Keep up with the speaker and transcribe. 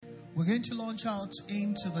We're going to launch out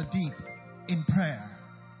into the deep in prayer.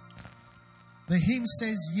 The hymn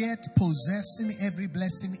says, yet possessing every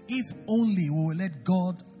blessing, if only we will let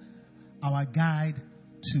God our guide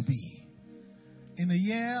to be. In the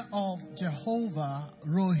year of Jehovah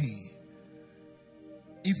Rohi,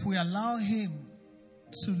 if we allow him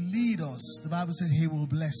to lead us, the Bible says he will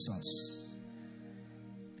bless us.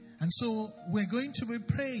 And so we're going to be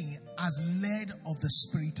praying as led of the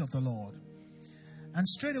Spirit of the Lord. And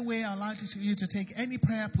straight away, I'd like you to take any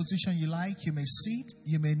prayer position you like. You may sit,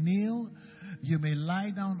 you may kneel, you may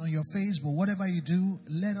lie down on your face, but whatever you do,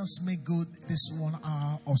 let us make good this 1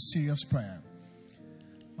 hour of serious prayer.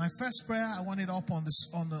 My first prayer, I want it up on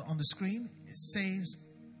the screen. It says,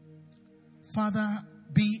 Father,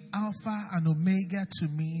 be Alpha and Omega to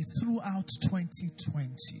me throughout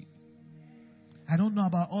 2020. I don't know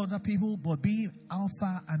about other people, but be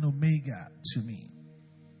Alpha and Omega to me.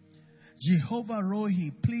 Jehovah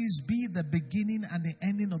Rohi, please be the beginning and the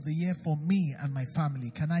ending of the year for me and my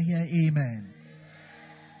family. Can I hear amen?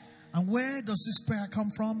 And where does this prayer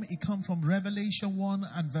come from? It comes from Revelation 1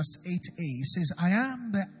 and verse 8a. It says, I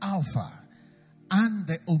am the Alpha and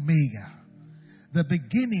the Omega, the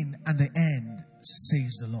beginning and the end,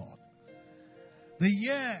 says the Lord. The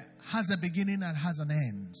year has a beginning and has an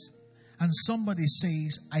end. And somebody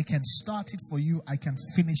says, I can start it for you, I can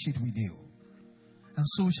finish it with you. And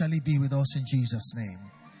so shall it be with us in Jesus' name.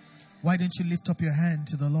 Why don't you lift up your hand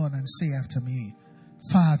to the Lord and say after me,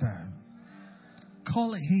 Father.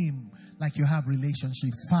 Call him like you have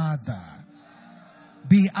relationship. Father,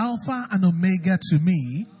 be Alpha and Omega to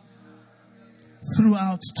me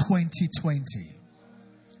throughout 2020.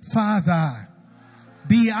 Father,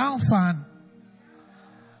 be Alpha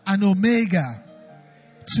and Omega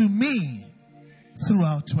to me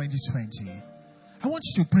throughout 2020. I want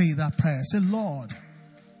you to pray that prayer. Say, Lord,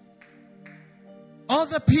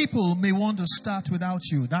 other people may want to start without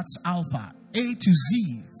you. That's Alpha, A to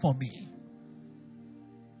Z for me.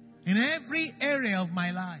 In every area of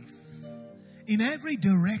my life, in every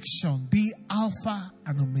direction, be Alpha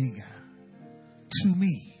and Omega to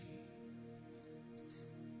me.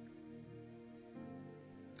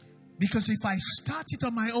 Because if I start it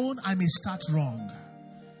on my own, I may start wrong.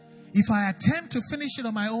 If I attempt to finish it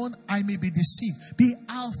on my own, I may be deceived. Be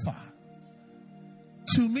Alpha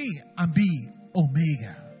to me and be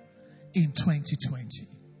Omega in 2020.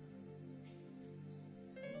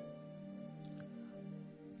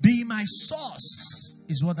 Be my source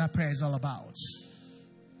is what that prayer is all about.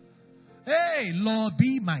 Hey, Lord,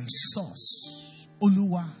 be my source.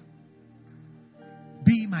 Oluwa,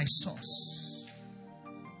 be my source.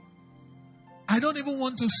 I don't even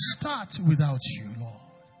want to start without you, Lord.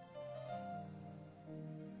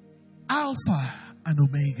 Alpha and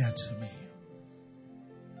Omega to me.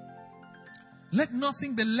 Let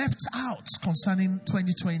nothing be left out concerning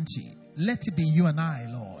 2020. Let it be you and I,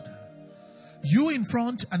 Lord. You in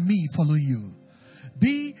front and me follow you.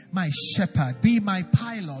 Be my shepherd. Be my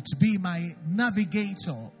pilot. Be my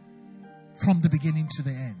navigator from the beginning to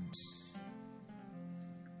the end.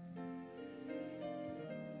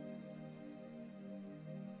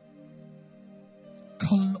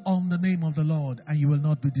 Call on the name of the Lord and you will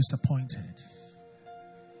not be disappointed.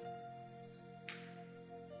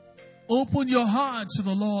 Open your heart to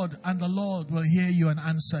the Lord and the Lord will hear you and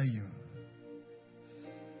answer you.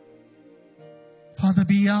 Father,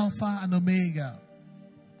 be Alpha and Omega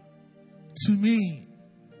to me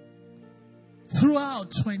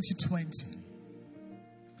throughout 2020.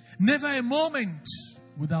 Never a moment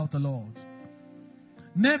without the Lord.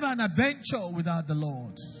 Never an adventure without the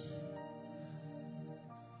Lord.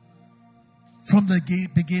 From the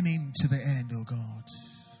beginning to the end, oh God.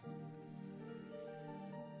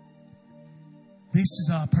 This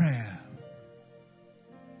is our prayer.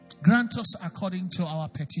 Grant us according to our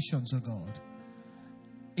petitions, oh God.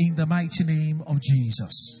 In the mighty name of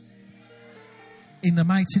Jesus. In the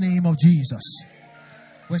mighty name of Jesus.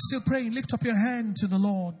 We're still praying. Lift up your hand to the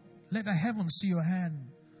Lord. Let the heavens see your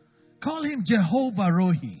hand. Call him Jehovah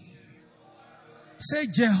Rohi. Say,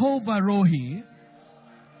 Jehovah Rohi,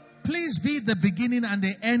 please be the beginning and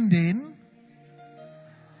the ending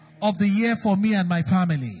of the year for me and my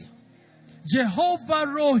family. Jehovah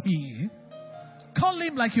Rohi, call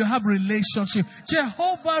him like you have relationship.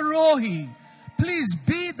 Jehovah Rohi, please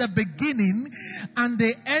be the beginning and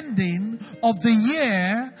the ending of the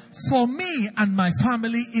year for me and my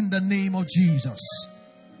family in the name of Jesus.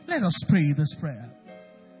 Let us pray this prayer.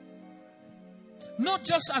 Not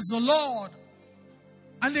just as the Lord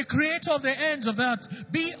and the creator of the ends of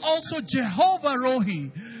that, be also Jehovah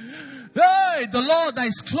Rohi. Hey, the Lord that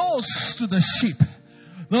is close to the sheep.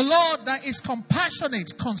 The Lord that is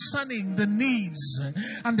compassionate concerning the needs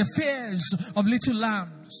and the fears of little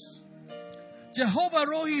lambs. Jehovah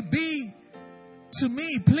Rohi, be to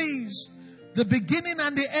me, please, the beginning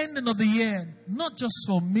and the ending of the year, not just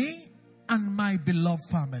for me and my beloved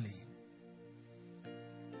family.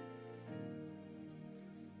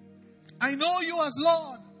 I know you as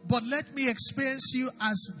Lord, but let me experience you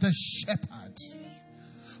as the shepherd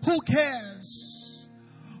who cares,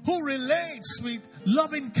 who relates with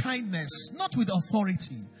loving kindness, not with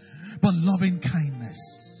authority, but loving kindness.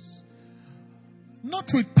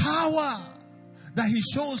 Not with power that he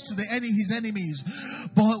shows to his enemies,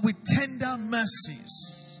 but with tender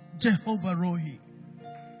mercies. Jehovah Rohi,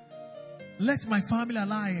 let my family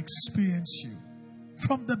and I experience you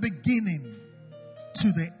from the beginning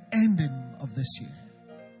to the ending of this year.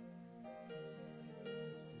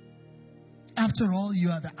 After all, you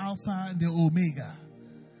are the Alpha and the Omega.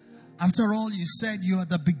 After all, you said you are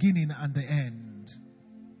the beginning and the end.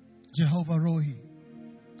 Jehovah Rohi,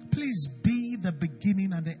 please be the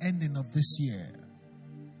beginning and the ending of this year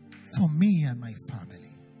for me and my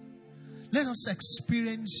family. Let us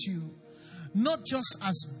experience you not just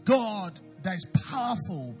as God that is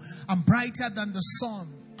powerful and brighter than the sun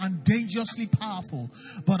and dangerously powerful,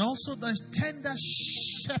 but also the tender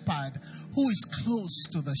shepherd who is close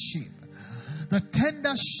to the sheep. The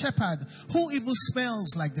tender shepherd who even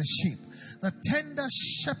smells like the sheep. The tender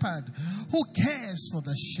shepherd who cares for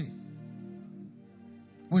the sheep.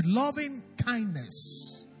 With loving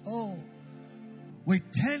kindness. Oh, with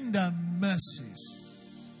tender mercies.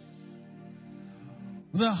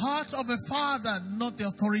 The heart of a father, not the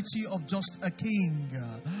authority of just a king.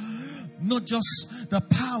 Not just the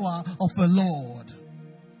power of a lord.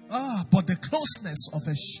 But the closeness of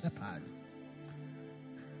a shepherd.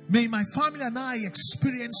 May my family and I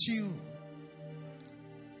experience you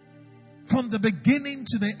from the beginning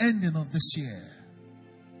to the ending of this year.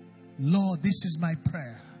 Lord, this is my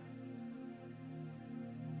prayer.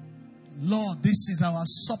 Lord, this is our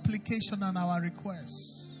supplication and our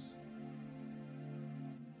request.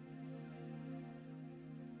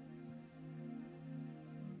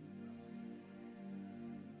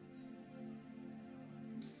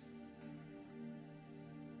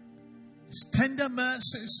 His tender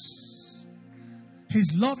mercies,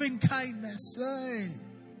 His loving kindness. Hey.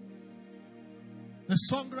 The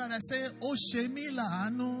songwriter said, "O Shemila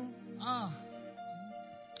Anu,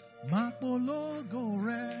 Makbologo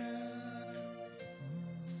Re,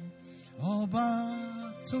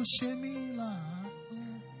 Oba to Shemila,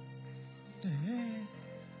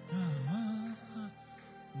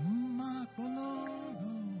 Makbologo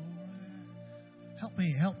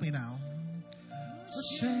Re." Help me now.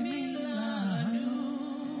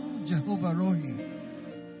 Jehovah Rohi,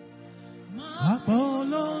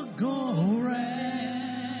 Apollo Gore,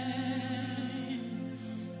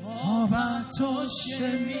 Obato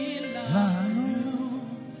Shemilanu,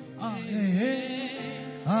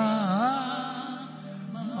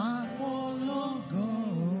 Apollo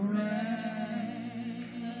Gore.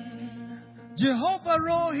 Jehovah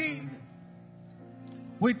Rohi,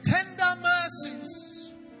 with tender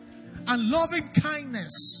mercies and loving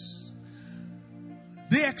kindness.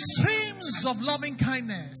 The extremes of loving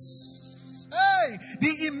kindness. Hey,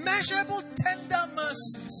 the immeasurable tender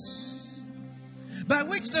mercies by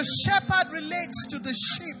which the shepherd relates to the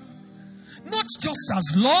sheep. Not just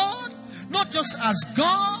as Lord, not just as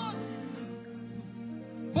God,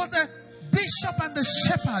 but the bishop and the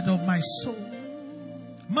shepherd of my soul.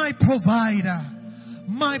 My provider,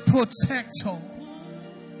 my protector,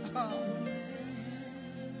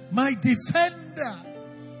 my defender.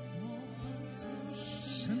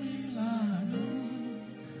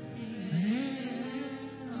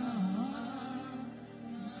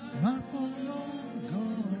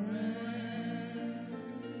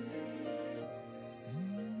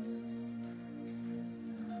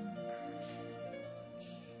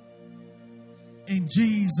 In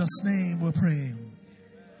Jesus' name we're praying.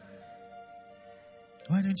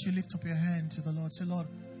 Why don't you lift up your hand to the Lord? Say, Lord,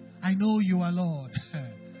 I know you are Lord.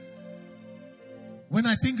 When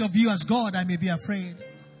I think of you as God, I may be afraid.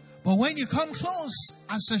 But when you come close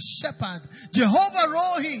as a shepherd, Jehovah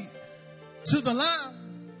Rohi, to the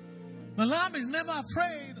lamb is never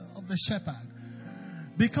afraid of the shepherd.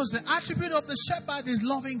 Because the attribute of the shepherd is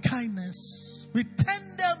loving kindness. With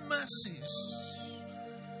tender mercies.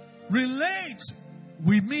 Relate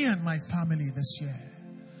with me and my family this year.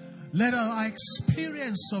 Let our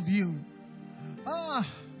experience of you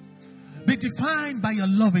be defined by your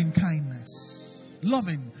loving kindness.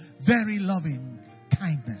 Loving, very loving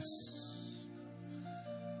kindness.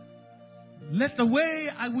 Let the way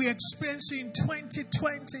we experience in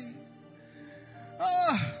 2020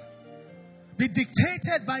 be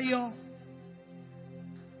dictated by your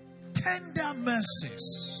tender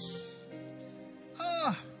mercies.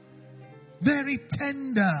 Very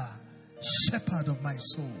tender shepherd of my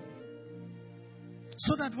soul.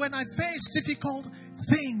 So that when I face difficult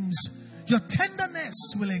things, your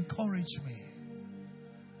tenderness will encourage me.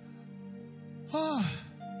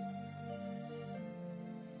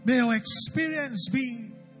 May your experience be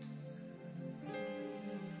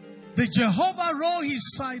the Jehovah Rohi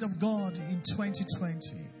side of God in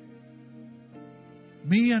 2020.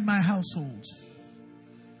 Me and my household.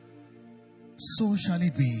 So shall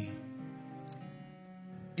it be.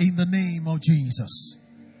 In the name of Jesus.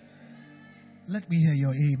 Let me hear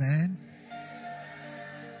your amen.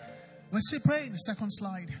 We're still praying. Second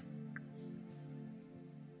slide.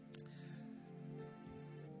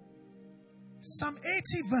 Psalm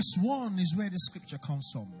 80 verse 1 is where the scripture comes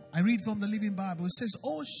from. I read from the Living Bible. It says,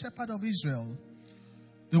 O shepherd of Israel,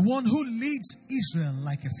 the one who leads Israel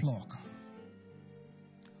like a flock.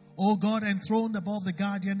 O God, enthroned above the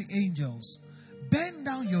guardian angels, bend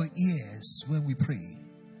down your ears when we pray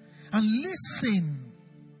and listen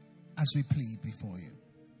as we plead before you.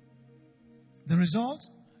 The result?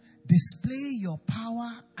 Display your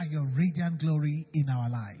power and your radiant glory in our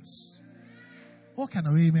lives. What kind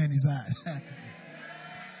of amen is that?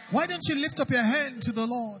 Why don't you lift up your hand to the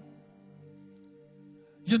Lord?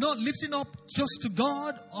 You're not lifting up just to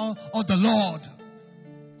God or the Lord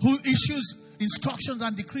who issues instructions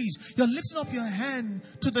and decrees. You're lifting up your hand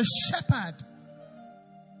to the shepherd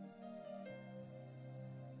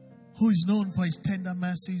who is known for his tender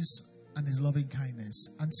mercies and his loving kindness.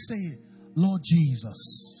 And say, Lord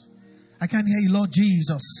Jesus. I can hear you, Lord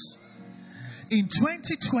Jesus. In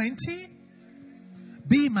 2020,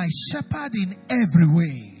 be my shepherd in every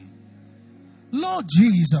way. Lord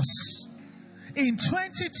Jesus, in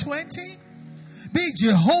 2020, be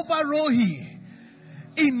Jehovah Rohi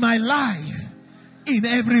in my life in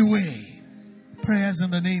every way. Prayers in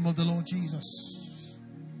the name of the Lord Jesus.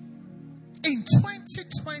 In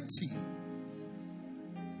 2020,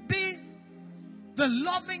 be the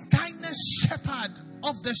loving kindness shepherd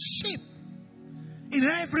of the sheep in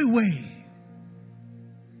every way.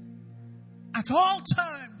 At all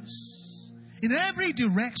times, in every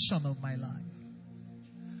direction of my life.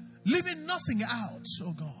 Leaving nothing out,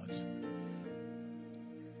 oh God.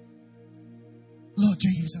 Lord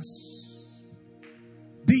Jesus,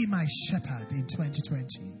 be my shepherd in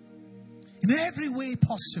 2020. In every way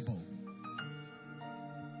possible.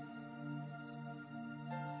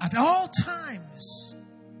 At all times,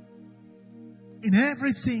 in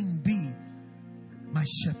everything, be my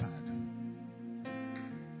shepherd.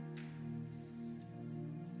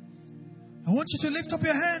 I want you to lift up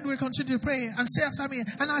your hand. We'll continue to pray and say after me,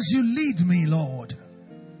 and as you lead me, Lord.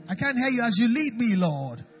 I can't hear you. As you lead me,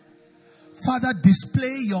 Lord. Father,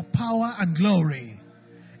 display your power and glory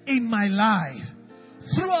in my life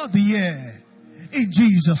throughout the year. In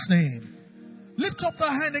Jesus' name. Lift up the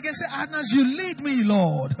hand again. Say, and as you lead me,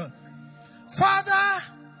 Lord. Father,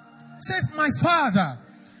 say, my Father,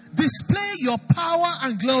 display your power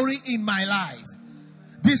and glory in my life.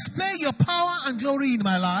 Display your power and glory in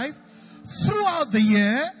my life throughout the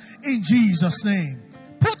year, in Jesus' name.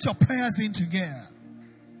 Put your prayers in together.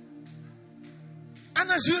 And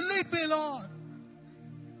as you lead me, Lord,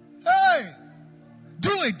 hey,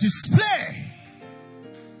 do a display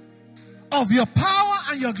of your power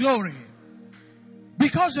and your glory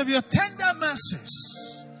because of your tender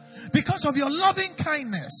mercies, because of your loving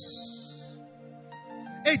kindness.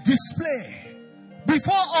 A display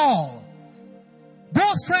before all,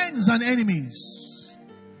 both friends and enemies.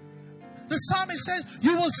 The psalmist says,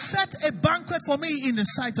 you will set a banquet for me in the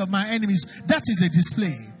sight of my enemies. That is a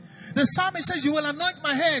display. The psalmist says, you will anoint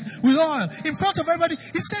my head with oil in front of everybody.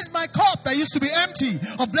 He says, my cup that used to be empty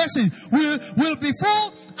of blessings will be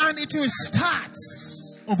full, and it will start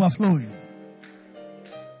overflowing.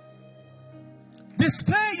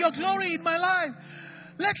 Display your glory in my life.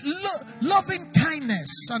 Let loving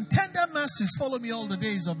kindness and tender mercies follow me all the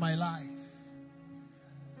days of my life.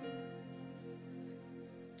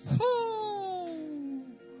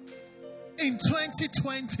 In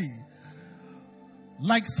 2020,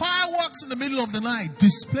 like fireworks in the middle of the night,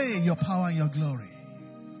 display your power and your glory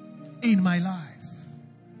in my life.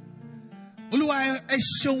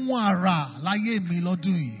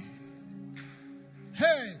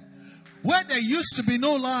 Hey, where there used to be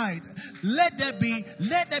no light, let there be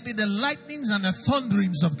the lightnings and the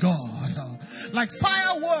thunderings of God. Like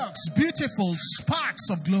fireworks, beautiful sparks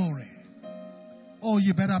of glory. Oh,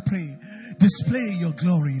 you better pray. Display your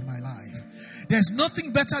glory in my life. There's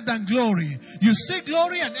nothing better than glory. You see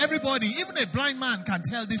glory and everybody, even a blind man, can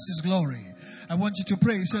tell this is glory. I want you to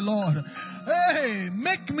pray. Say, Lord, hey,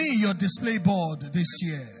 make me your display board this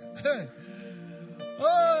year. Hey,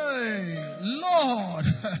 Lord,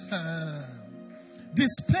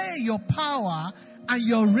 display your power and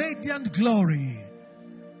your radiant glory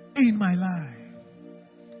in my life,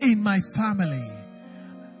 in my family,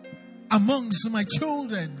 amongst my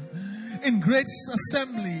children, in Grace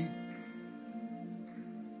Assembly.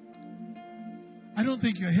 I don't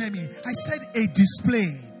think you hear me. I said a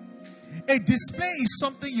display. A display is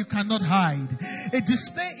something you cannot hide. A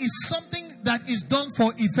display is something that is done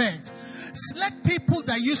for effect. Let people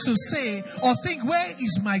that used to say or think, where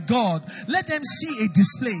is my God? Let them see a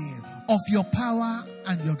display of your power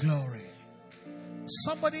and your glory.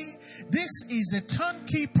 Somebody, this is a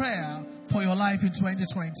turnkey prayer for your life in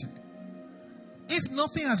 2020. If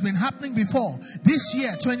nothing has been happening before, this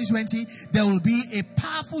year, 2020, there will be a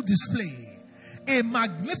powerful display, a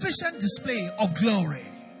magnificent display of glory.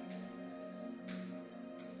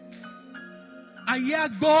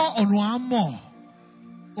 Ayagbo onuamo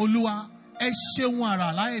Olúwa ẹ ṣeun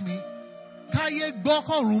ara láyé mi káyé gbọ́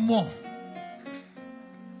kọ́run mọ̀.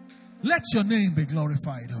 Let your name be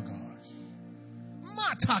glorified, O God.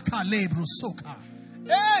 Mataka lebro soka.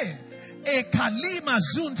 Hey, e kalima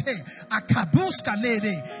zunte akabuska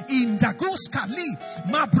lede indaguska li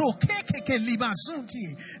mabro keke lima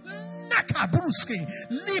zunti nakabruske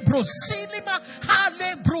libro silima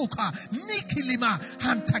hale broka nikilima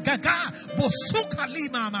hantagaga bosuka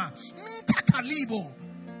limama ntakalibo.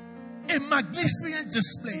 A magnificent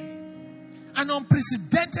display, an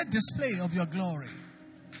unprecedented display of your glory.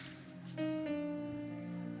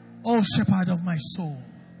 Oh, shepherd of my soul.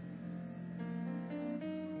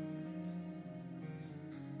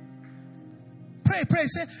 Pray, pray,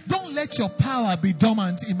 say, don't let your power be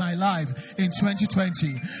dormant in my life in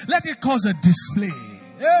 2020. Let it cause a display.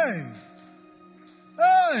 Hey,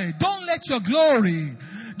 hey, don't let your glory,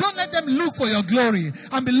 don't let them look for your glory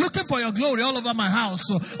and be looking for your glory all over my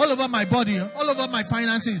house, all over my body, all over my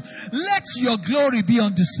finances. Let your glory be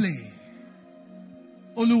on display.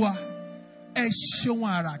 Oluwa,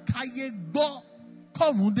 Eshwara, Kaye Gbo,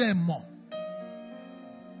 Komudemo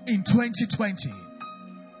in 2020.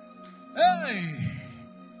 Hey,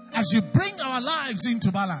 as you bring our lives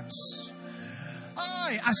into balance,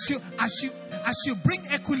 as you bring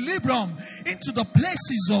equilibrium into the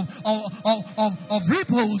places of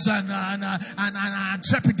ripples and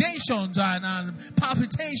trepidations and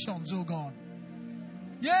palpitations, oh God.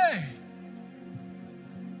 Yeah.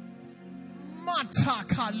 Mata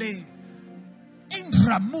kale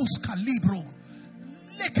indra muska libro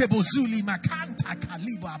lekebozuli makanta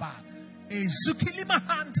kalibaba ezukili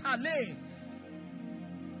mahanta le.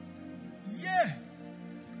 Yeah.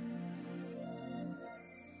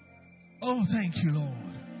 Oh, thank you,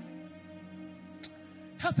 Lord.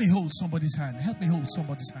 Help me hold somebody's hand. Help me hold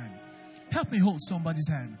somebody's hand. Help me hold somebody's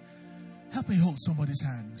hand. Help me hold somebody's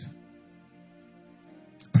hand.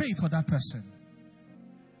 Pray for that person.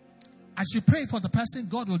 As you pray for the person,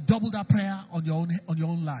 God will double that prayer on your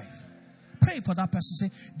own life. Pray for that person.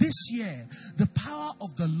 Say, this year, the power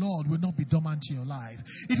of the Lord will not be dormant in your life.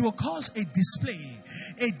 It will cause a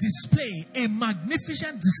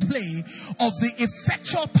magnificent display of the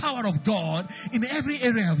effectual power of God in every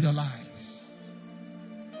area of your life.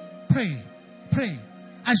 Pray, pray.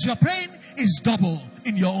 As you're praying, is double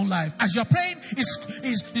in your own life. As you're praying,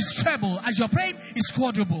 is treble. As you're praying, is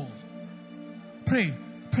quadruple. Pray,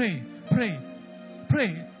 pray, pray,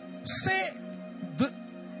 pray. Say,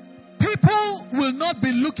 people will not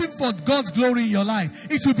be looking for God's glory in your life.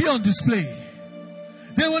 It will be on display.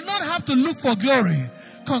 They will not have to look for glory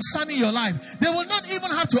concerning your life. They will not even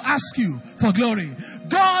have to ask you for glory.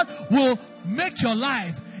 God will make your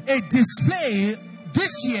life a display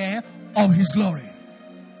this year of His glory.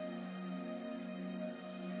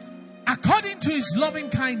 According to His loving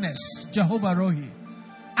kindness, Jehovah Rohi,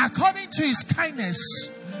 according to His kindness,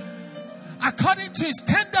 according to His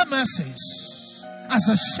tender mercies, as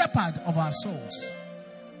a shepherd of our souls,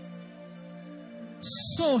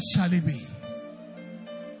 so shall it be.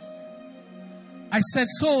 I said,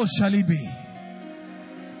 so shall it be.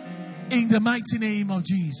 In the mighty name of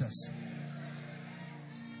Jesus.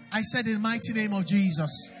 I said, in the mighty name of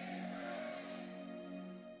Jesus.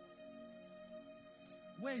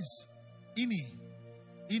 Where's Ini?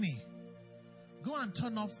 Go and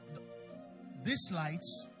turn off these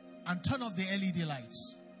lights and turn off the LED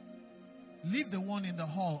lights. Leave the one in the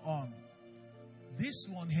hall on. This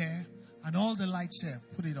one here and all the lights here,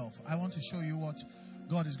 put it off. I want to show you what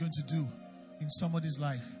God is going to do in somebody's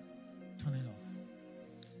life. Turn it off.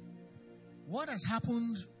 what has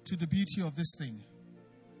happened to the beauty of this thing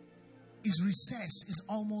is recess is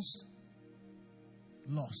almost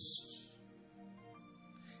lost.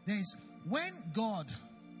 There's when God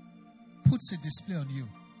puts a display on you,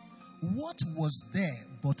 what was there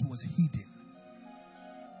but was hidden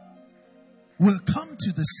will come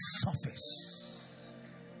to the surface.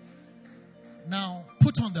 Now,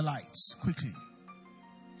 put on the lights quickly.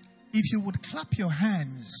 If you would clap your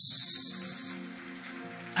hands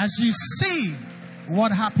as you see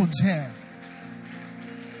what happens here.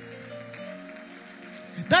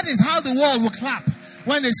 That is how the world will clap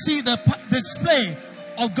when they see the display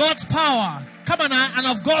of God's power, come on, and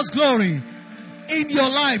of God's glory in your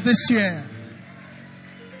life this year.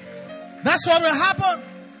 That's what will happen.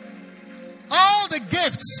 All the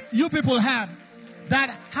gifts you people have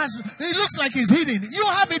that it looks like it's hidden. You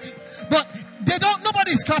have it, but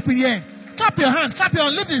nobody's clapping yet. Clap your hands, clap your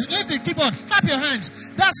hands, lift it, keep on, clap your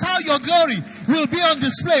hands. That's how your glory will be on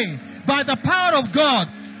display by the power of God.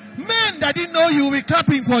 Men that didn't know you will be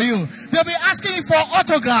clapping for you. They'll be asking you for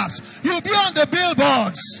autographs. You'll be on the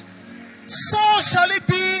billboards. So shall it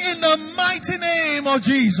be in the mighty name of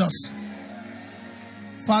Jesus.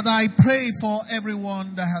 Father, I pray for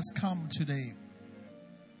everyone that has come today.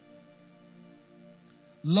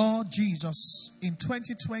 Lord Jesus, in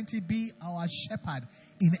 2020, be our shepherd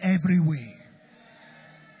in every way.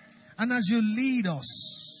 And as you lead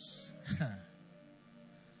us,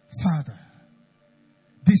 Father,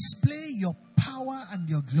 display your power and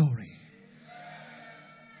your glory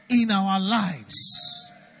in our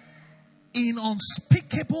lives in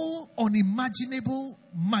unspeakable, unimaginable,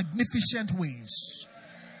 magnificent ways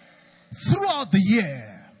throughout the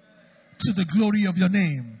year to the glory of your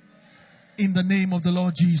name, in the name of the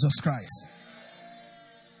Lord Jesus Christ.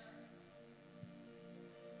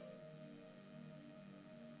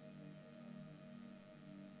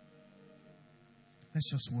 Let's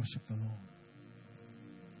just worship the Lord.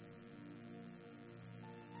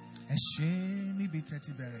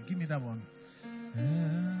 Give me that one.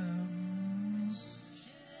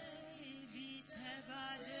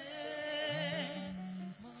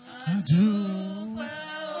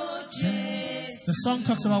 The song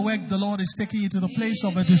talks about where the Lord is taking you to the place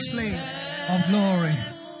of a display of glory.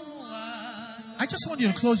 I just want you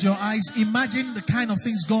to close your eyes. Imagine the kind of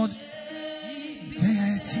things God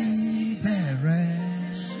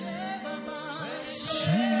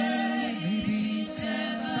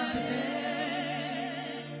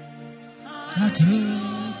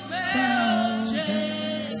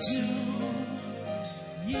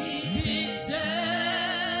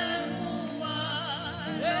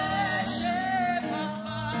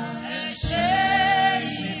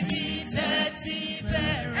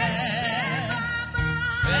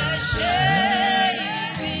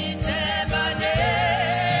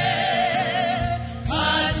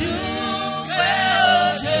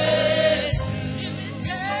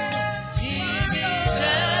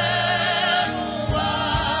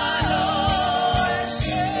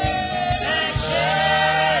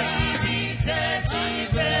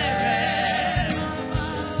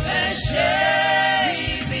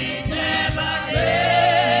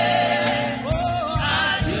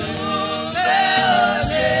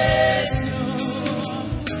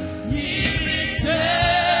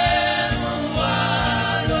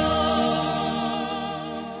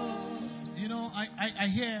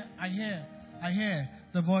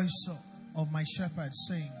of my shepherd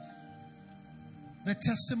saying, the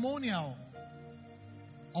testimonial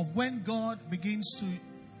of when God begins to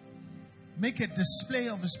make a display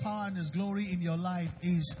of his power and his glory in your life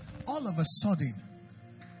is all of a sudden.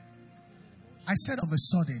 I said of a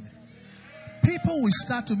sudden, people will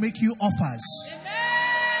start to make you offers.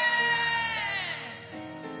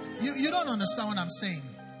 You don't understand what I'm saying.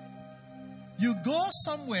 You go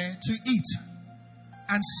somewhere to eat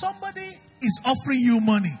and somebody is offering you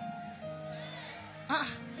money.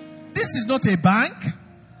 This is not a bank.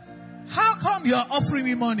 How come you are offering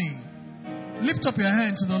me money? Lift up your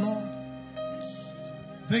hand to the Lord.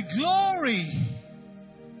 The glory,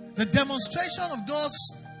 the demonstration of God's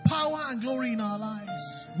power and glory in our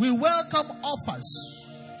lives. We welcome offers.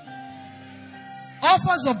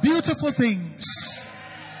 Offers of beautiful things.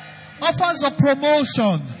 Offers of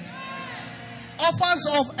promotion. Offers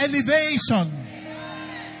of elevation.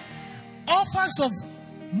 Offers of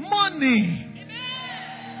money.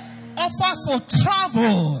 Offers for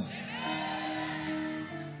travel.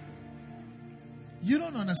 You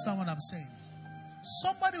don't understand what I'm saying.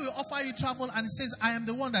 Somebody will offer you travel and says, I am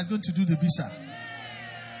the one that's going to do the visa.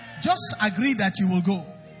 Just agree that you will go.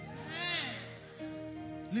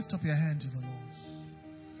 Lift up your hand to the Lord.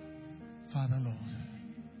 Father, Lord,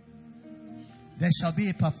 There shall be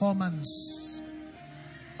a performance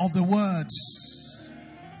of the words.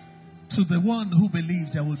 To the one who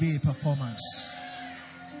believes, there will be a performance.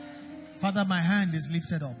 Father, my hand is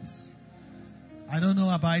lifted up. I don't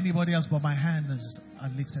know about anybody else, but my hand is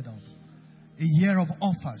lifted up. A year of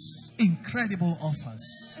offers, incredible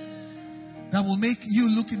offers, that will make you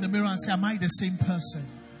look in the mirror and say, am I the same person?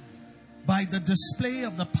 By the display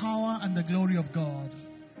of the power and the glory of God.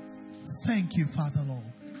 Thank you, Father Lord.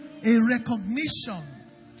 A recognition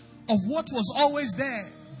of what was always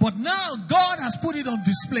there, but now God has put it on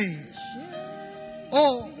display.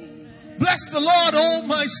 Oh, bless the Lord, oh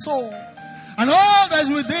my soul, and all that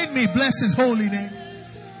is within me, bless His holy name.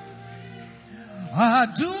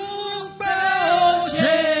 Adúpẹ́ o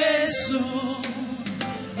Jésù,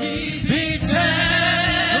 ibi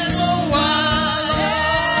tẹ́ mú wá lọ.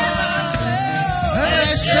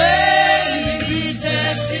 Ẹ ṣé ibi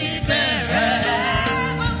tẹ́ ti bẹ̀rẹ̀.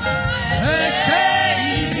 Ẹ ṣé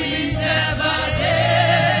ibi tẹ́ bá dé.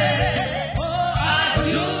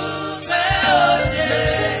 Adúpẹ́ o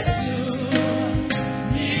Jésù,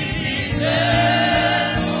 ibi tẹ́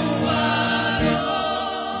mú wá lọ.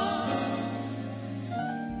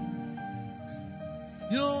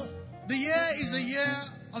 You know, the year is a year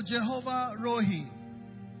of Jehovah Rohi,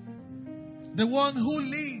 the one who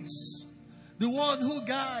leads, the one who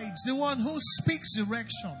guides, the one who speaks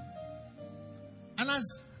direction. And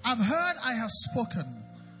as I've heard, I have spoken,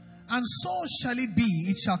 and so shall it be,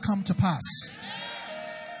 it shall come to pass.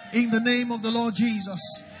 In the name of the Lord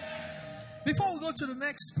Jesus. Before we go to the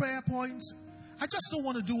next prayer point, I just don't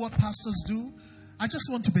want to do what pastors do. I just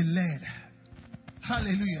want to be led.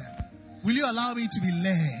 Hallelujah. Will you allow me to be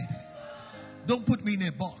led? Don't put me in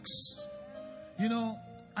a box. You know,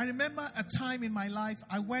 I remember a time in my life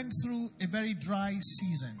I went through a very dry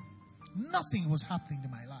season. Nothing was happening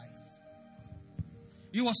in my life.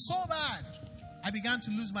 It was so bad, I began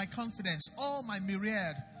to lose my confidence. All my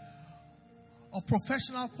myriad of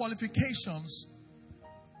professional qualifications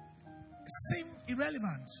seemed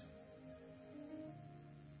irrelevant.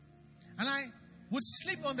 And I would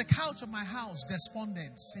sleep on the couch of my house,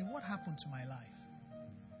 despondent, say, what happened to my life?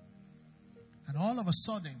 And all of a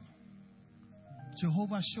sudden,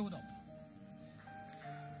 Jehovah showed up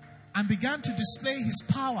and began to display His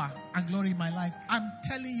power and glory in my life. I'm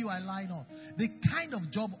telling you, I lie not. The kind of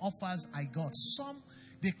job offers I got, some,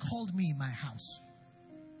 they called me in my house.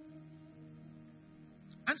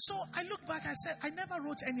 And so I look back, I said, I never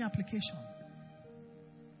wrote any application.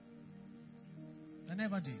 I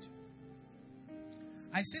never did.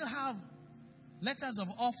 I still have letters of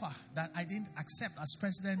offer that I didn't accept as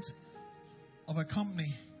president of a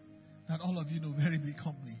company that all of you know, very big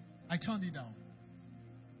company. I turned it down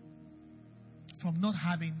from not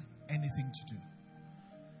having anything to do.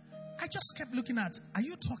 I just kept looking at, are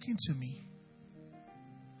you talking to me?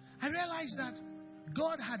 I realized that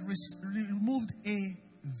God had removed a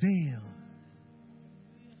veil.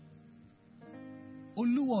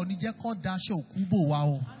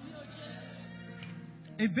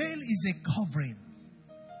 A veil is a covering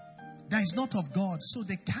that is not of God, so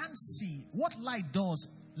they can't see. What light does,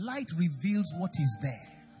 light reveals what is there.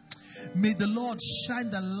 May the Lord shine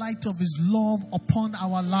the light of His love upon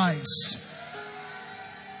our lives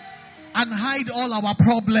and hide all our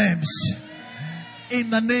problems in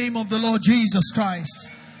the name of the Lord Jesus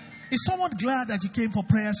Christ. Is someone glad that you came for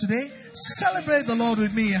prayer today? Celebrate the Lord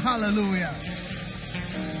with me. Hallelujah.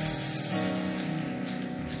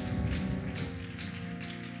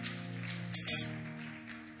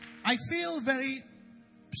 I feel very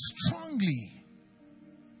strongly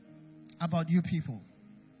about you people.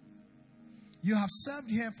 You have served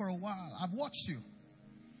here for a while. I've watched you.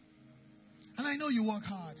 And I know you work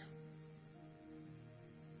hard.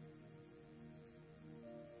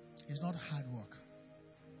 It's not hard work.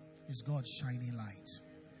 It's God's shining light.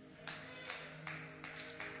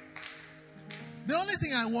 The only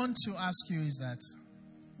thing I want to ask you is that,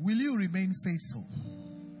 will you remain faithful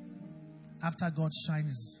after God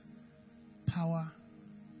shines power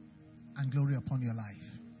and glory upon your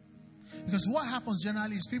life? Because what happens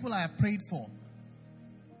generally is people I have prayed for,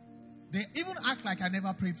 they even act like I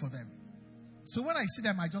never prayed for them. So when I see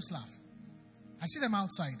them, I just laugh. I see them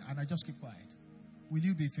outside and I just keep quiet. Will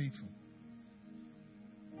you be faithful?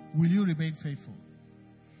 Will you remain faithful?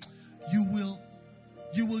 You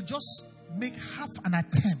will just make half an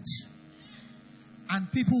attempt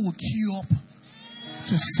and people will queue up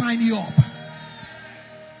to sign you up.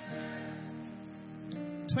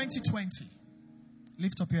 2020.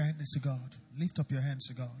 Lift up your hands to God. Lift up your hands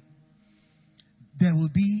to God. There will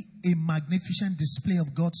be a magnificent display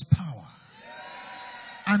of God's power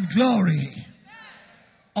and glory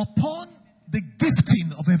upon the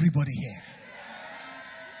gifting of everybody here.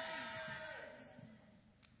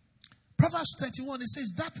 Proverbs 31, it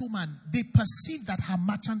says, that woman, they perceive that her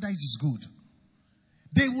merchandise is good.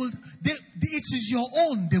 It is your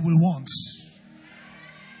own they will want.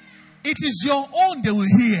 It is your own they will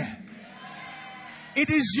hear. It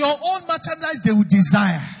is your own merchandise they will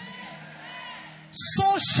desire.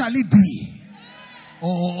 So shall it be.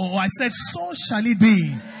 Oh, I said, so shall it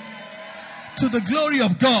be. To the glory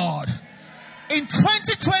of God. In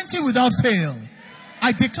 2020 without fail.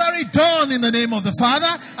 I declare it done in the name of the Father.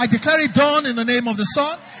 I declare it done in the name of the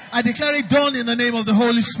Son. I declare it done in the name of the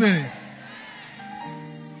Holy Spirit.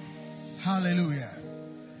 Hallelujah.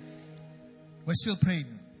 We're still praying.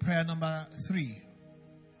 Prayer number 3.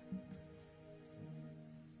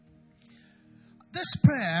 This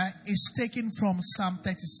prayer is taken from Psalm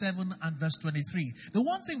 37 and verse 23. The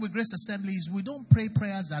one thing with Grace Assembly is we don't pray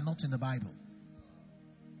prayers that are not in the Bible.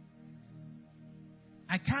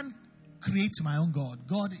 I can't create my own God.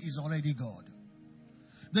 God is already God.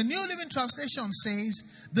 The New Living Translation says,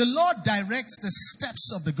 the Lord directs the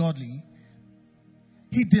steps of the godly.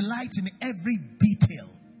 He delights in every detail.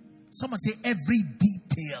 Someone say every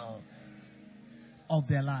detail of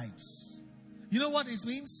their lives. You know what this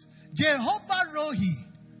means? Jehovah Rohi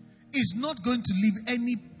is not going to leave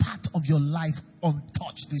any part of your life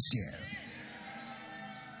untouched this year.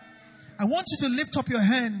 I want you to lift up your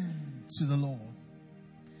hand to the Lord.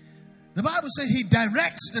 The Bible says He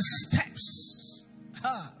directs the steps,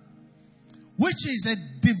 which is a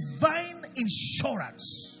divine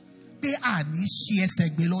insurance.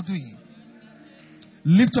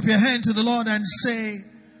 Lift up your hand to the Lord and say,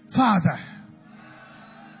 Father,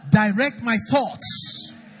 direct my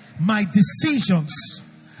thoughts, my decisions,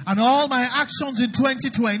 and all my actions in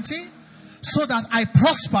 2020 so that I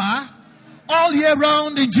prosper all year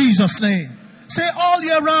round in Jesus' name. Say all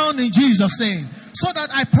year round in Jesus' name. So that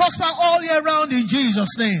I prosper all year round in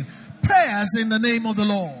Jesus' name. Prayers in the name of the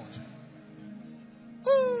Lord.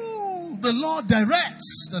 Ooh, the Lord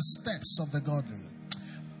directs the steps of the godly.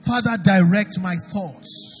 Father, direct my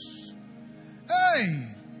thoughts.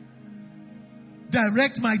 Hey,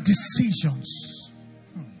 direct my decisions.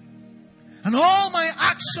 And all my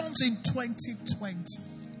actions in 2020.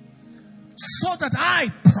 So that I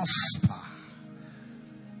prosper.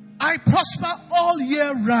 I prosper all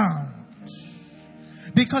year round.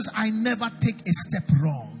 Because I never take a step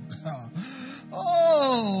wrong.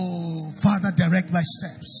 Oh, Father, direct my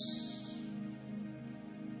steps.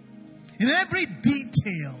 In every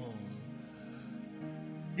detail.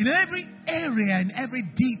 In every area, in every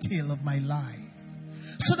detail of my life.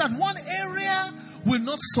 So that one area will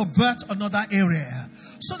not subvert another area.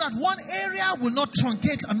 So that one area will not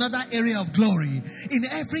truncate another area of glory. In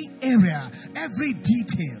every area, every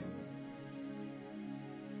detail.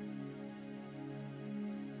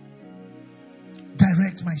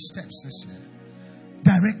 Direct my steps this year.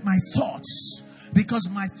 Direct my thoughts. Because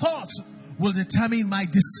my thoughts will determine my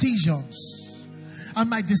decisions. And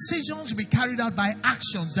my decisions will be carried out by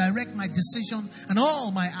actions. Direct my decision and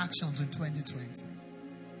all my actions in 2020.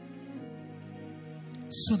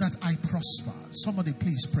 So that I prosper. Somebody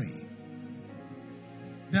please pray.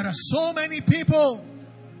 There are so many people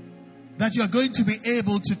that you are going to be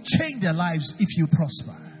able to change their lives if you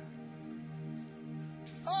prosper.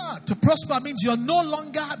 To prosper means you're no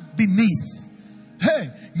longer beneath.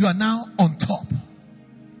 Hey, you are now on top.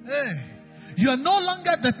 Hey, you are no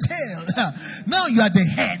longer the tail. Now you are the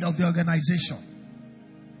head of the organization.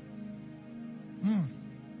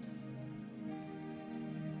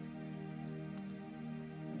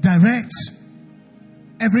 Direct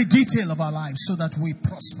every detail of our lives so that we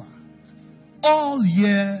prosper all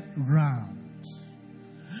year round.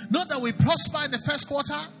 Not that we prosper in the first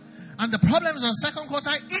quarter and the problems of the second quarter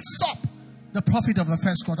eats up the profit of the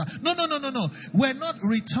first quarter. No. We're not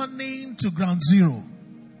returning to ground zero.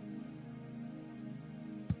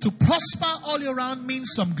 To prosper all year round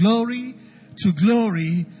means from glory to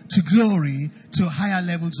glory to glory to higher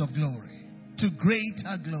levels of glory, to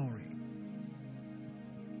greater glory.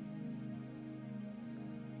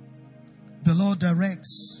 The Lord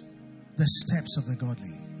directs the steps of the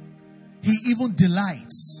godly. He even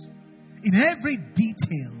delights in every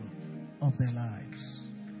detail of their lives.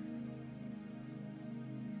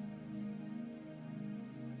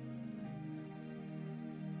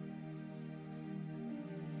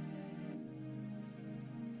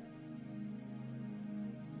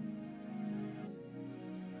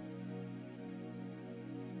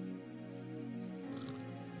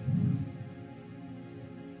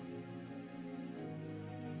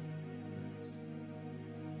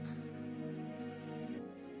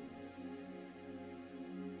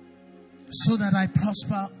 so that I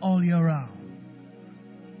prosper all year round,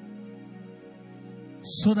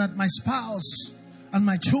 so that my spouse and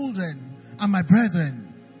my children and my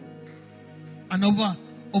brethren and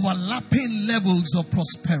overlapping levels of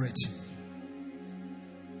prosperity.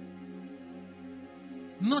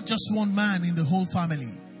 Not just one man in the whole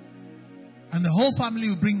family. And the whole family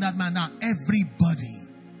will bring that man down. Everybody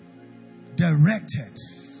directed,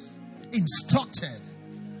 instructed.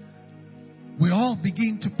 We all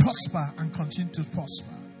begin to prosper and continue to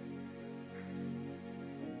prosper.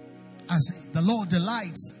 As the Lord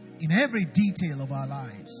delights in every detail of our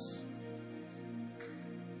lives.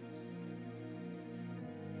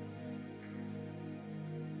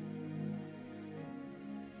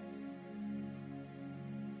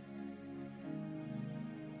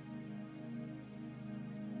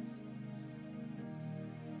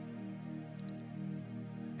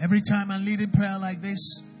 Every time I'm leading prayer like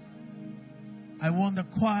this, I want the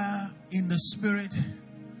choir in the spirit.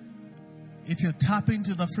 If you tap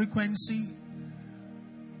into the frequency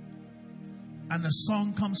and the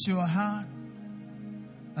song comes to your heart,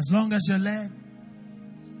 as long as you're led,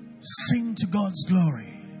 sing to God's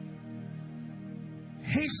glory.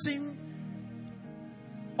 Hasten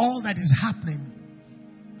all that is happening.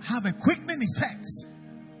 Have a quickening effect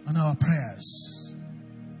on our prayers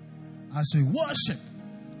as we worship,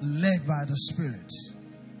 led by the Spirit.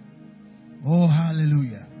 Oh,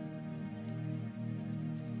 hallelujah.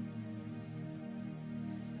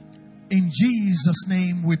 In Jesus'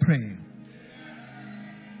 name we pray.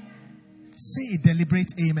 Say a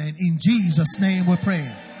deliberate amen. In Jesus' name we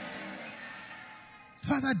pray.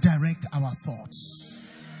 Father, direct our thoughts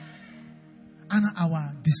and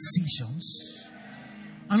our decisions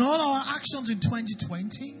and all our actions in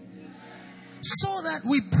 2020 so that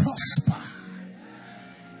we prosper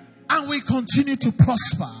and we continue to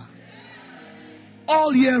prosper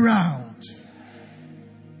all year round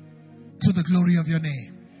to the glory of your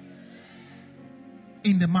name.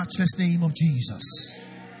 In the matchless name of Jesus.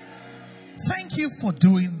 Thank you for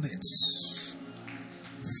doing this.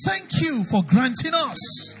 Thank you for granting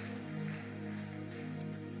us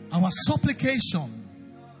our supplication.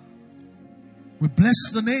 We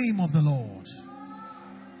bless the name of the Lord.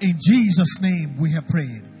 In Jesus' name we have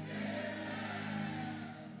prayed.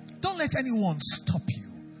 Don't let anyone stop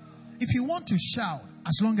you. If you want to shout,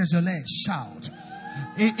 as long as you're led, shout.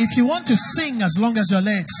 If you want to sing, as long as you're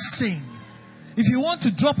led, sing. If you want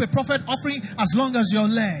to drop a prophet offering, as long as you're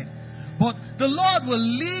led. But the Lord will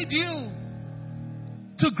lead you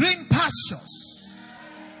to green pastures.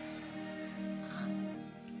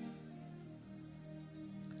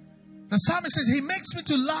 The psalmist says, he makes me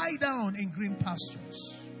to lie down in green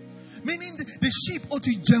pastures. Meaning the sheep ought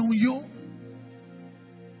to join you.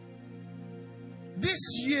 This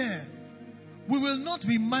year, we will not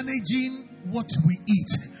be managing what we eat.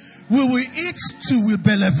 We will eat till we're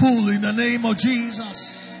belly full in the name of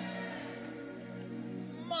Jesus.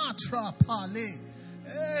 Matra pale.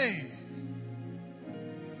 Hey.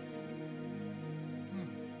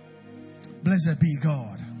 Blessed be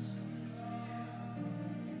God.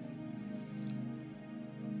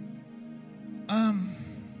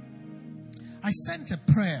 I sent a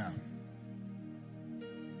prayer.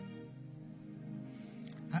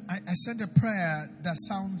 I sent a prayer that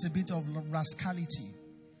sounds a bit of rascality.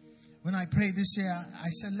 When I prayed this year, I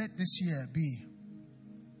said, let this year be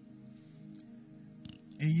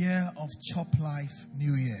a year of Chop Life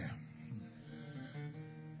New Year.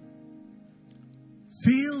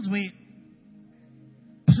 Filled with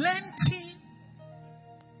plenty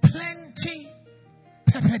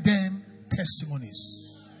pepper them testimonies.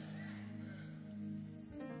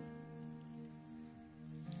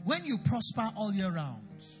 When you prosper all year round,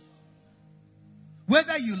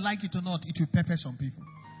 whether you like it or not, it will pepper some people.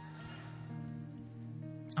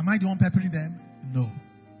 Am I the one peppering them? No.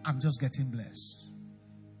 I'm just getting blessed.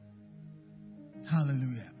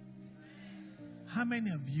 Hallelujah. How many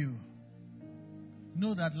of you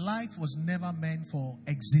know that life was never meant for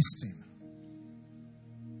existing?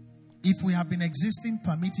 If we have been existing,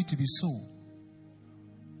 permit it to be so.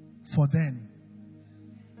 For then,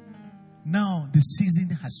 now the season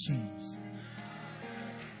has changed.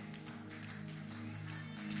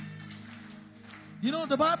 You know,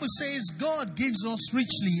 the Bible says God gives us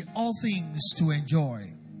richly all things to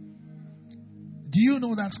enjoy. Do you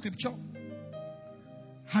know that scripture?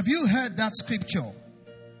 Have you heard that scripture?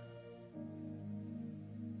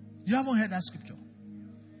 You haven't heard that scripture?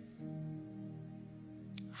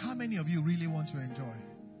 How many of you really want to enjoy?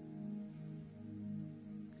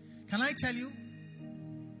 Can I tell you?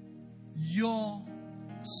 Your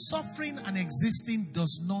Suffering and existing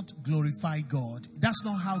does not glorify God. That's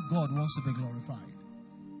not how God wants to be glorified.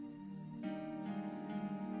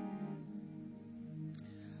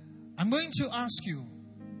 I'm going to ask you,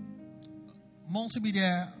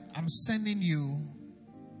 multimedia, I'm sending you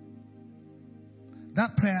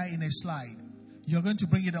that prayer in a slide. You're going to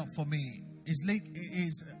bring it up for me.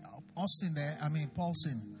 Is Austin there?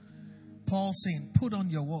 Paulson. Paulson, put on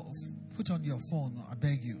your phone, I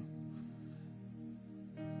beg you.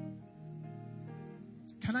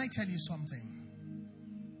 Can I tell you something?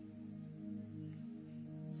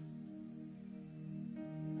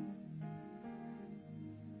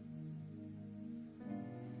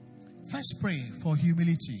 First, pray for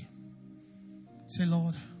humility. Say,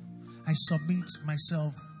 Lord, I submit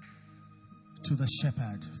myself to the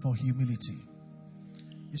shepherd for humility.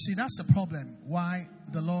 You see, that's the problem why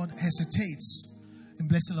the Lord hesitates in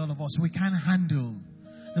blessing all of us. We can't handle.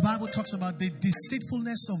 The Bible talks about the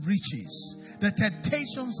deceitfulness of riches, the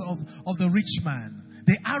temptations of the rich man,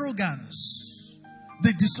 the arrogance,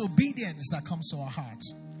 the disobedience that comes to our heart.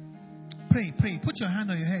 Pray. Put your hand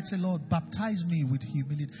on your head. Say, Lord, baptize me with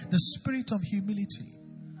humility. The spirit of humility.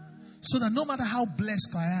 So that no matter how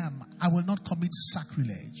blessed I am, I will not commit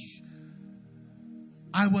sacrilege.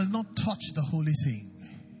 I will not touch the holy thing.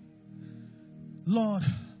 Lord,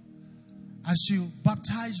 as you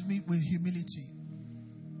baptize me with humility,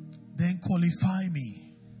 then qualify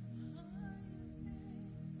me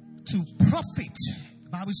to profit. The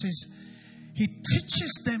Bible says, He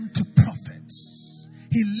teaches them to profit.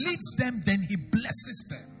 He leads them, then He blesses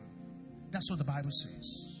them. That's what the Bible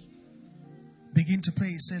says. Begin to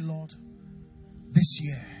pray. Say, Lord, this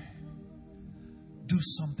year, do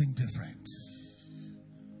something different.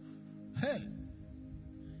 Hey.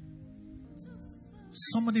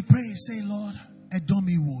 Somebody pray. Say, Lord, adorn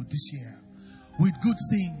me this year with good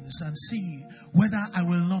things, and see whether I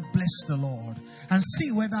will not bless the Lord, and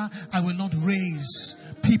see whether I will not raise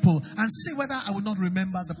people, and see whether I will not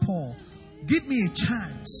remember the poor. Give me a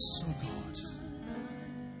chance, oh God.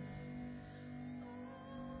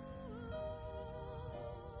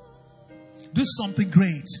 Do something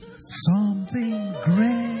great. Something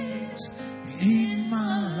great in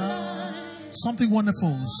my life. Something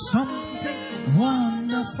wonderful. Something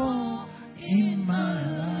wonderful in my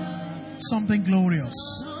life. Something glorious.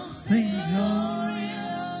 Something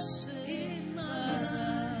glorious in my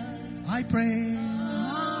life. I pray.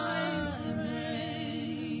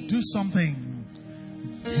 Do something.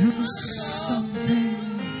 Do something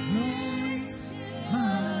great in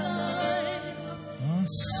my life. Oh,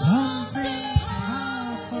 something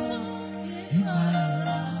powerful in my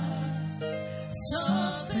life.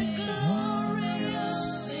 Something glorious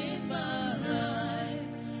in my life.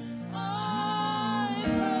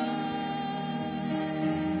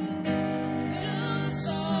 Do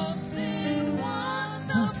something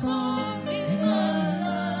wonderful in my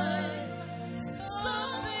life.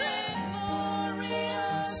 Something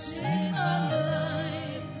glorious in my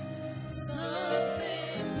life.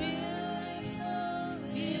 Something beautiful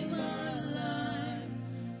in my life.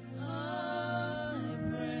 I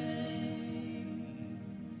pray.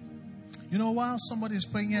 You know, while somebody is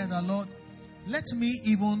praying here, the Lord, let me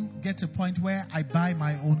even get to a point where I buy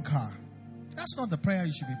my own car. That's not the prayer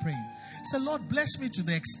you should be praying. Say, Lord, bless me to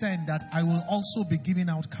the extent that I will also be giving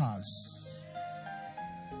out cars.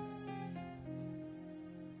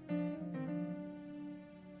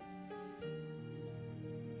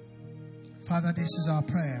 Father, this is our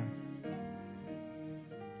prayer.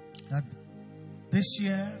 That this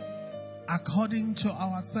year, according to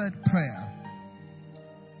our third prayer,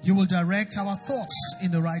 you will direct our thoughts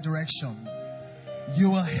in the right direction. You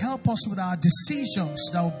will help us with our decisions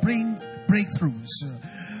that will bring breakthroughs.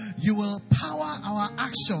 You will power our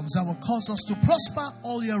actions that will cause us to prosper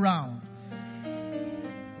all year round.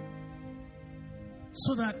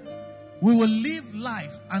 So that we will live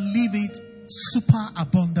life and live it super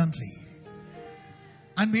abundantly.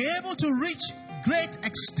 And be able to reach great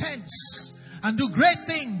extents and do great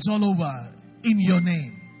things all over in your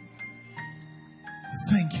name.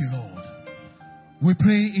 Thank you, Lord. We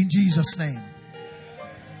pray in Jesus' name.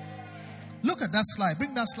 Look at that slide.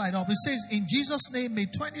 Bring that slide up. It says, in Jesus' name, may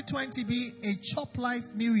 2020 be a Chop Life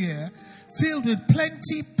New Year filled with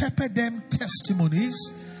plenty pepper-dem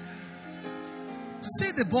testimonies.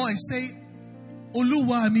 See the boy say,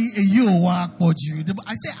 Oluwami eyowa poju.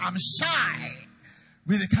 I say, I'm shy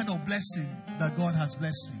with the kind of blessing that God has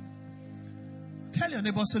blessed me. Tell your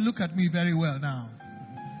neighbor, say, look at me very well now.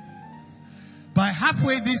 By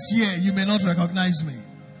halfway this year, you may not recognize me.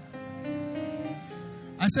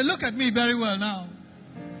 I said, look at me very well now.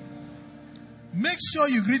 Make sure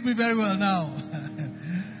you greet me very well now.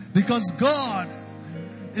 Because God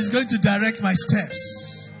is going to direct my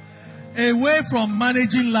steps away from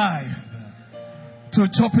managing life to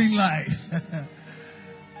chopping life.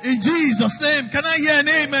 In Jesus' name, can I hear an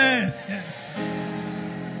amen?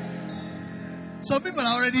 Some people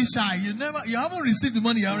are already shy. You haven't received the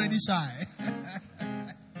money, you're already shy.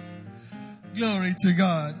 Glory to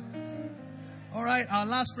God. All right, our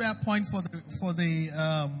last prayer point for the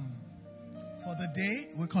day.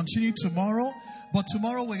 We'll continue tomorrow, but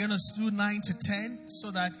tomorrow we're going to do 9 to 10,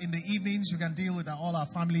 so that in the evenings we can deal with all our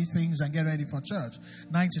family things and get ready for church.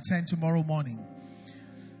 9 to 10 tomorrow morning.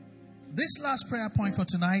 This last prayer point for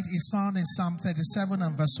tonight is found in Psalm 37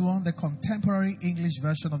 and verse 1, the contemporary English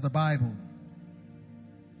version of the Bible.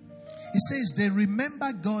 It says, they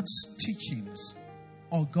remember God's teachings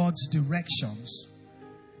or God's directions,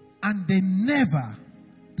 and they never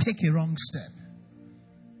take a wrong step.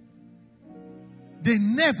 They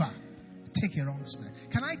never take a wrong step.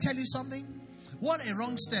 Can I tell you something? What a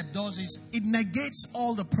wrong step does is it negates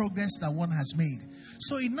all the progress that one has made.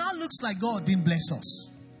 So it now looks like God didn't bless us.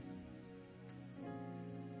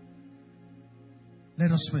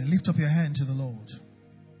 Let us pray. Lift up your hand to the Lord.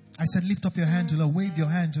 I said, lift up your hand to the Lord. Wave your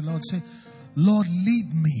hand to the Lord. Say, Lord,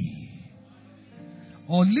 lead me.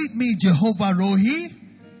 Or lead me, Jehovah Rohi.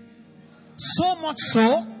 So much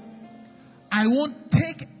so, I won't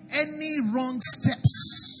take any wrong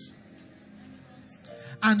steps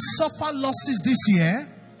and suffer losses this year.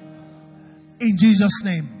 In Jesus'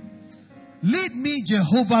 name. Lead me,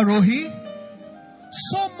 Jehovah Rohi.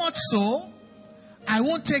 So much so, I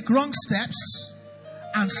won't take wrong steps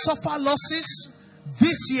and suffer losses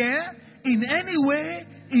this year in any way,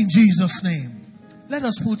 in Jesus' name. Let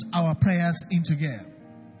us put our prayers into gear.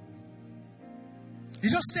 It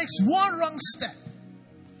just takes one wrong step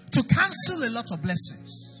to cancel a lot of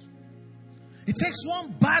blessings. It takes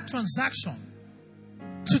one bad transaction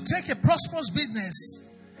to take a prosperous business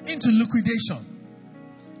into liquidation.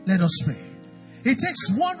 Let us pray. It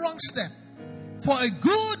takes one wrong step for a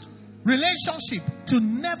good relationship to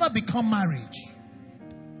never become marriage.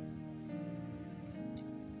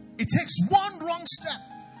 It takes one wrong step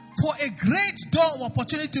for a great door of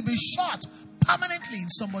opportunity to be shut permanently in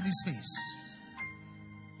somebody's face.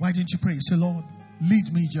 Why didn't you pray? Say, Lord,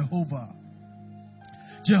 lead me, Jehovah.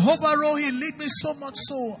 Jehovah Rohi, lead me so much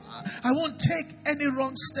so I won't take any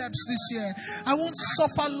wrong steps this year. I won't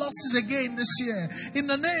suffer losses again this year. In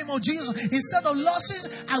the name of Jesus, instead of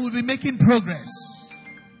losses, I will be making progress.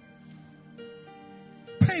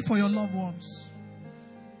 Pray for your loved ones.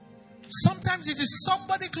 Sometimes it is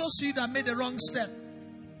somebody close to you that made a wrong step.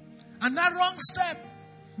 And that wrong step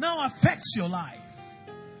now affects your life.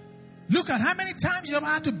 Look at how many times you have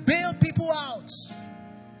had to bail people out.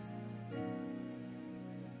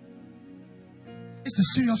 It's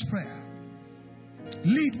a serious prayer.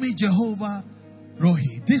 Lead me, Jehovah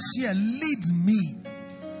Rohi. This year, lead me.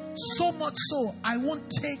 So much so, I won't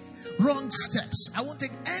take wrong steps. I won't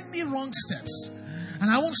take any wrong steps.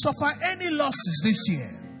 And I won't suffer any losses this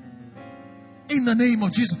year. In the name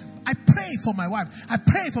of Jesus. I pray for my wife. I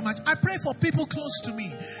pray for people close to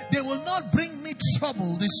me. They will not bring me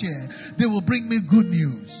trouble this year. They will bring me good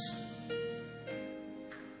news.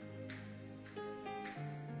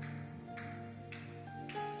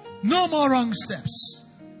 No more wrong steps.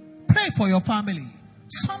 Pray for your family.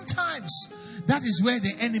 Sometimes that is where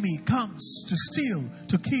the enemy comes to steal,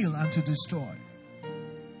 to kill, and to destroy.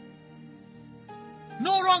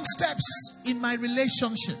 No wrong steps in my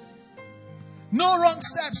relationship. No wrong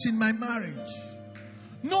steps in my marriage.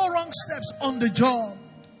 No wrong steps on the job.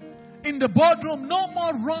 In the boardroom, no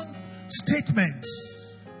more wrong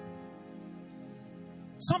statements.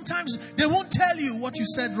 Sometimes they won't tell you what you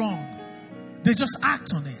said wrong. They just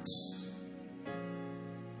act on it.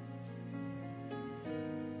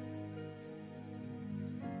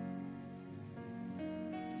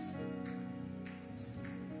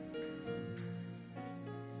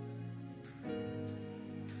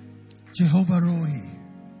 Jehovah Rohi,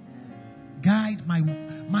 guide my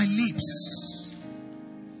lips,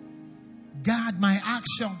 guide my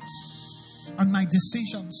actions and my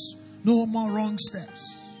decisions. No more wrong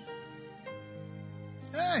steps.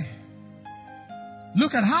 Hey,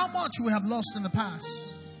 look at how much we have lost in the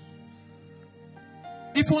past.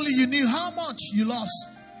 If only you knew how much you lost,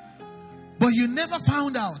 but you never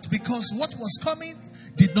found out because what was coming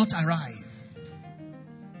did not arrive.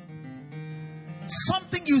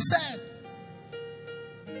 Something you said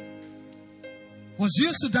was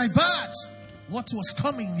used to divert what was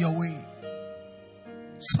coming your way.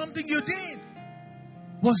 Something you did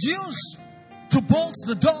was used to bolt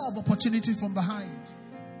the door of opportunity from behind.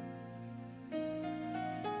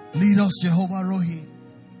 Lead us, Jehovah Rohi.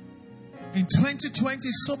 In 2020,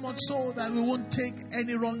 so much so that we won't take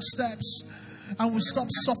any wrong steps and we'll stop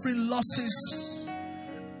suffering losses.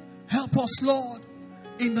 Help us, Lord,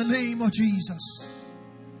 in the name of Jesus.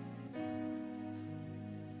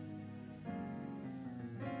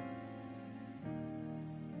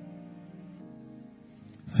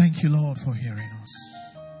 Thank you, Lord, for hearing us.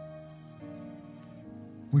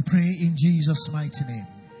 We pray in Jesus' mighty name.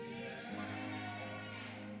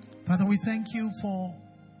 Father, we thank you for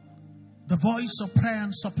the voice of prayer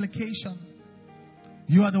and supplication.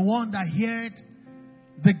 You are the one that heard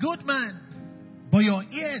the good man, but your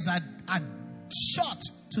ears are shut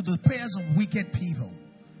to the prayers of wicked people.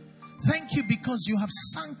 Thank you because you have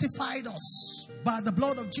sanctified us by the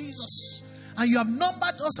blood of Jesus, and you have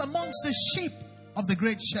numbered us amongst the sheep of the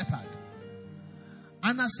great shepherd.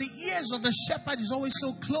 And as the ears of the shepherd is always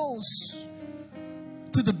so close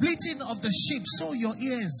to the bleating of the sheep, so your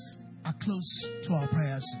ears are close to our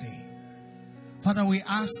prayers today. Father, we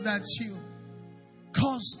ask that you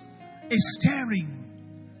cause a stirring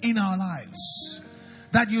in our lives,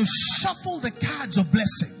 that you shuffle the cards of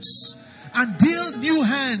blessings and deal new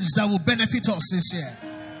hands that will benefit us this year.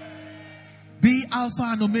 Be Alpha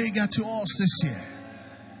and Omega to us this year.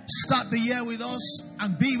 Start the year with us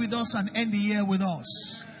and be with us and end the year with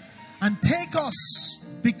us. And take us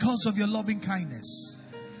because of your loving kindness.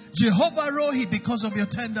 Jehovah Rohi, because of your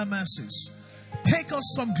tender mercies. Take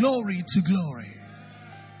us from glory to glory.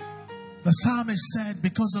 The psalmist said,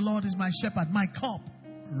 because the Lord is my shepherd, my cup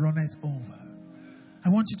runneth over. I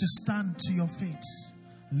want you to stand to your feet,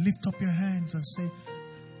 lift up your hands and say,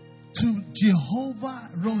 to Jehovah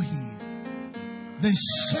Rohi, the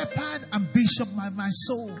shepherd and bishop of my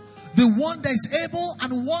soul, the one that is able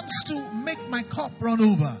and wants to make my cup run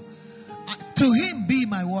over. To him be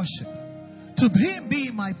my worship. To him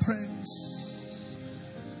be my praise.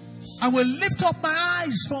 I will lift up my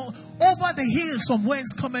eyes over the hills from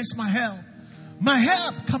whence cometh my help. My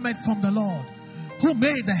help cometh from the Lord, who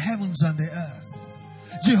made the heavens and the earth.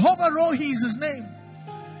 Jehovah Rohi is his name.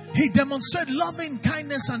 He demonstrated loving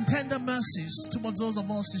kindness and tender mercies towards those of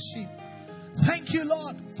us his sheep. Thank you,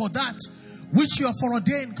 Lord, for that which you have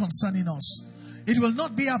foreordained concerning us. It will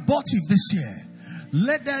not be abortive this year.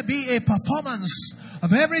 Let there be a performance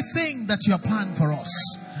of everything that you have planned for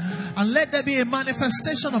us. And let there be a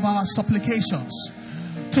manifestation of our supplications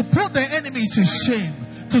to put the enemy to shame,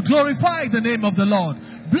 to glorify the name of the Lord.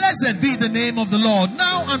 Blessed be the name of the Lord,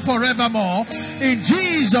 now and forevermore. In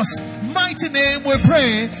Jesus' mighty name we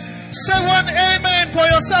pray. Say one amen for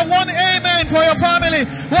yourself, one amen for your family,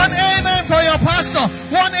 one amen for your pastor,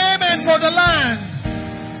 one amen for the land.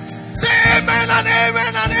 Say amen and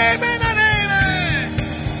amen and amen and amen.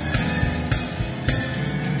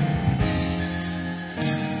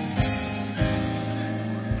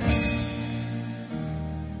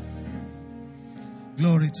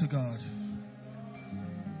 Glory to God.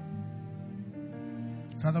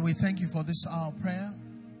 Father, we thank you for this hour of prayer.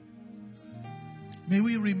 May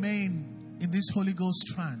we remain in this Holy Ghost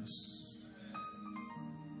trance.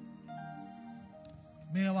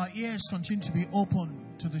 May our ears continue to be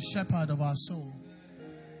open to the shepherd of our soul,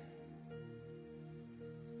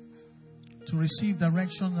 to receive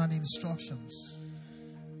directions and instructions.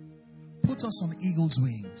 Put us on eagle's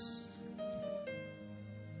wings.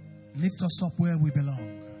 Lift us up where we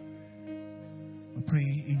belong. We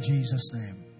pray in Jesus' name.